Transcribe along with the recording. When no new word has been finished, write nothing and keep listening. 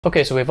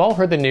Okay, so we've all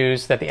heard the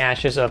news that the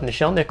ashes of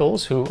Nichelle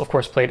Nichols, who of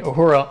course played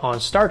Uhura on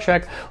Star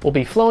Trek, will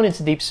be flown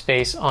into deep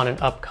space on an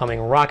upcoming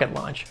rocket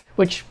launch.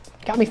 Which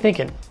got me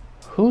thinking,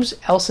 whose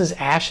else's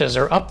ashes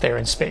are up there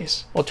in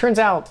space? Well, it turns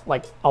out,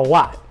 like, a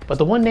lot. But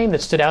the one name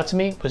that stood out to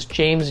me was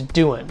James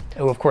Doohan,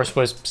 who of course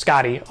was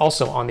Scotty,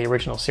 also on the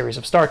original series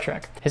of Star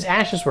Trek. His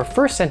ashes were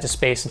first sent to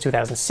space in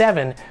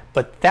 2007,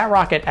 but that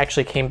rocket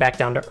actually came back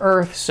down to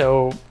Earth,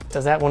 so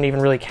does that one even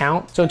really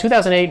count? So in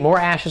 2008, more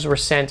ashes were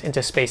sent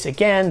into space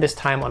again, this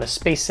time on a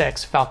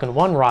SpaceX Falcon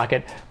 1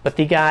 rocket, but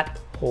they got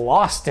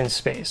lost in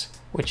space,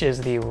 which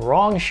is the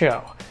wrong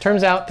show.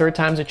 Turns out, third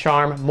time's a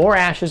charm, more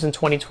ashes in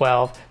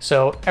 2012,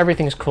 so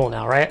everything's cool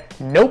now, right?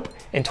 Nope.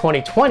 In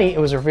 2020, it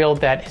was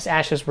revealed that his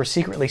ashes were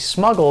secretly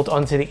smuggled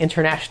onto the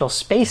International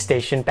Space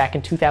Station back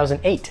in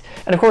 2008.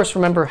 And of course,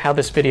 remember how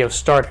this video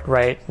started,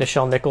 right?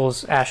 Nichelle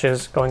Nichols'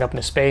 ashes going up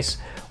into space.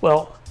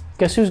 Well,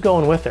 guess who's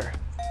going with her?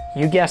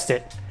 You guessed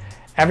it.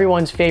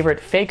 Everyone's favorite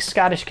fake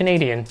Scottish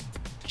Canadian,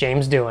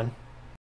 James Doohan.